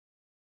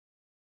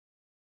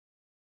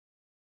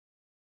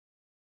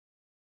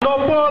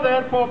creando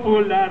poder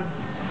popular.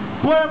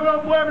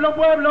 Pueblo, pueblo,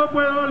 pueblo,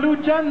 pueblo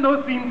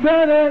luchando sin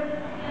ceder.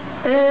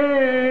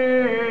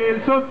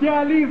 El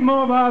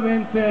socialismo va a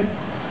vencer.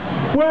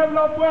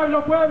 Pueblo,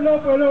 pueblo,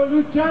 pueblo, pueblo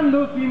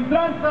luchando sin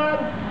transar.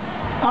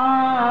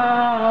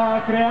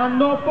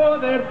 Creando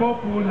poder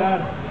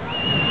popular.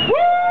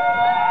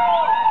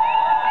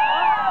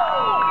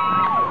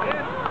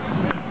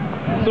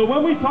 So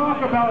when we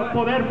talk about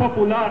poder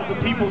popular, the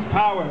people's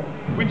power,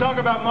 we talk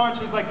about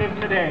marches like this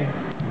today,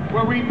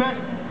 where we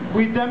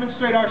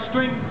demonstrate our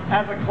strength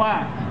as a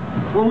class,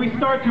 where we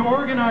start to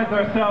organize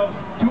ourselves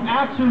to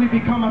actually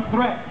become a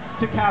threat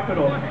to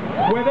capital,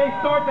 where they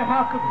start to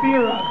have to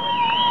fear us,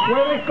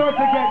 where they start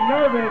to get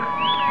nervous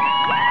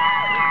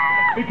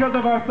because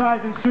of our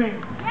size and strength,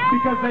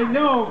 because they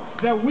know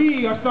that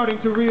we are starting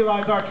to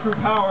realize our true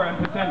power and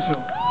potential.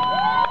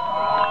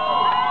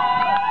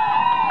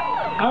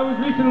 I was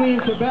recently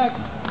in Quebec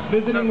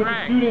visiting with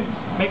the students,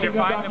 making a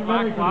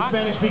documentary for the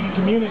Spanish-speaking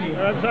community.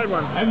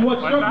 And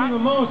what struck me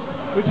the most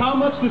was how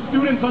much the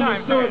students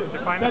understood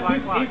that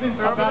this isn't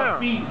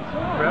about fees.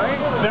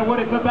 That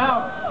what it's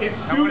about is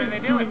students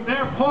doing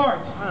their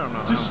part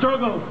to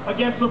struggle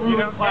against the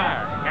ruling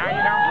class.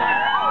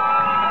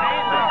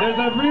 There's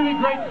a really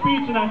great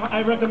speech, and I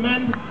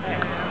recommend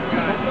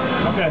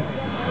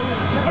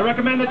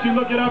that you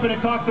look it up, and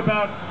it talks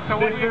about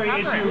this very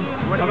issue,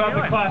 about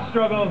the class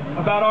struggle,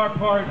 about our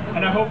part,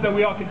 and I hope that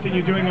we all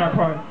continue doing our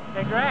part.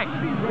 Hey, Greg.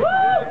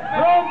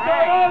 From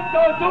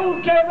Toronto to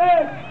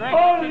Quebec,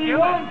 only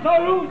one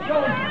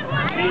solution,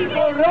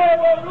 people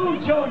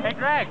revolution. Hey,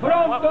 Greg,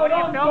 From what are you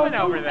Toronto filming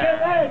to over there?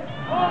 Quebec,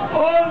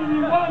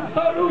 only one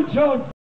solution.